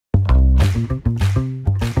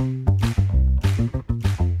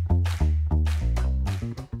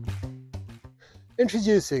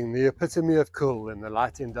Introducing the epitome of cool in the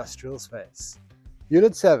light industrial space.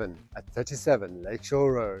 Unit 7 at 37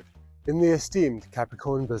 Lakeshore Road in the esteemed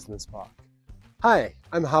Capricorn Business Park. Hi,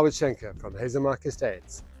 I'm Howard Schenker from Hazelmark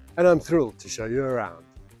Estates, and I'm thrilled to show you around.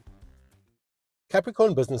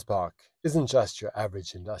 Capricorn Business Park isn't just your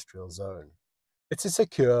average industrial zone. It's a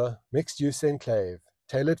secure, mixed-use enclave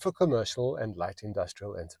tailored for commercial and light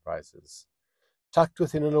industrial enterprises. Tucked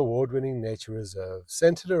within an award-winning nature reserve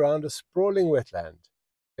centered around a sprawling wetland,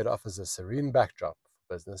 it offers a serene backdrop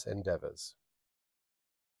for business endeavors.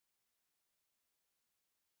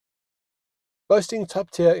 Boasting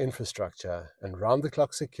top-tier infrastructure and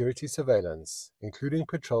round-the-clock security surveillance, including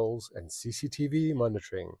patrols and CCTV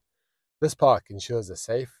monitoring, this park ensures a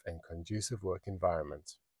safe and conducive work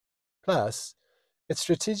environment. Plus, its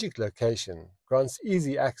strategic location grants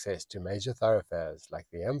easy access to major thoroughfares like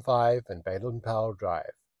the M5 and Baden-Powell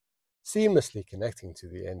Drive, seamlessly connecting to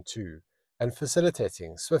the N2 and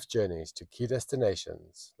facilitating swift journeys to key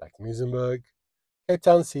destinations like Muizenberg, Cape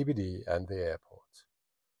Town CBD and the airport,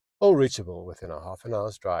 all reachable within a half an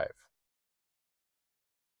hour's drive.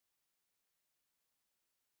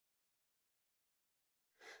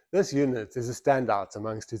 This unit is a standout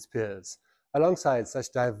amongst its peers, alongside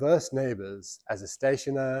such diverse neighbors as a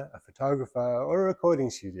stationer, a photographer, or a recording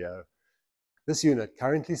studio. This unit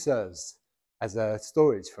currently serves as a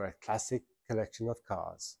storage for a classic collection of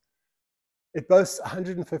cars. It boasts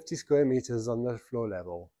 150 square meters on the floor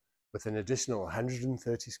level, with an additional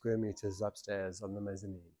 130 square meters upstairs on the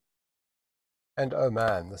mezzanine. And oh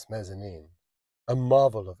man, this mezzanine, a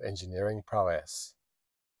marvel of engineering prowess.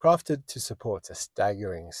 Crafted to support a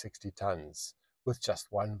staggering 60 tons with just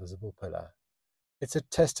one visible pillar. It's a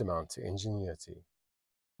testament to ingenuity.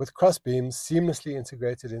 With cross beams seamlessly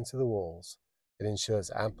integrated into the walls, it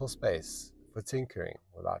ensures ample space for tinkering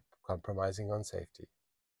without compromising on safety.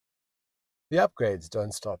 The upgrades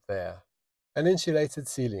don't stop there. An insulated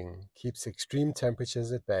ceiling keeps extreme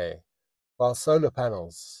temperatures at bay, while solar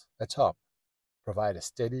panels atop provide a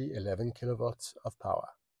steady 11 kilowatts of power.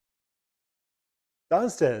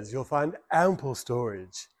 Downstairs, you'll find ample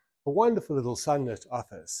storage, a wonderful little sunlit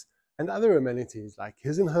office, and other amenities like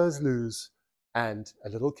his and hers loos, and a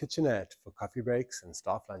little kitchenette for coffee breaks and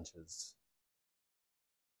staff lunches.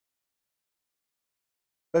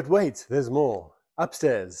 But wait, there's more.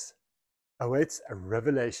 Upstairs awaits a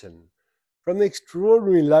revelation. From the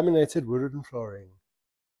extraordinary laminated wooden flooring,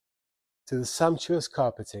 to the sumptuous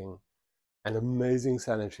carpeting and amazing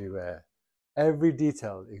sanitary ware, every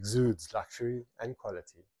detail exudes luxury and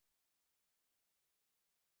quality.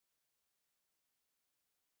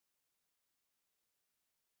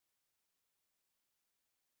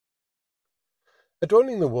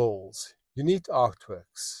 Adorning the walls, unique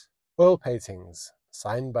artworks, oil paintings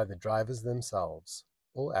signed by the drivers themselves,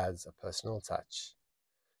 all adds a personal touch.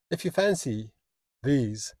 If you fancy,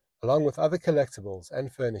 these, along with other collectibles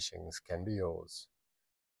and furnishings, can be yours,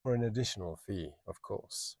 for an additional fee, of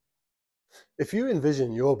course. If you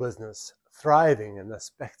envision your business thriving in a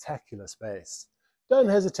spectacular space, don't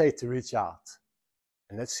hesitate to reach out,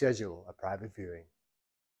 and let's schedule a private viewing.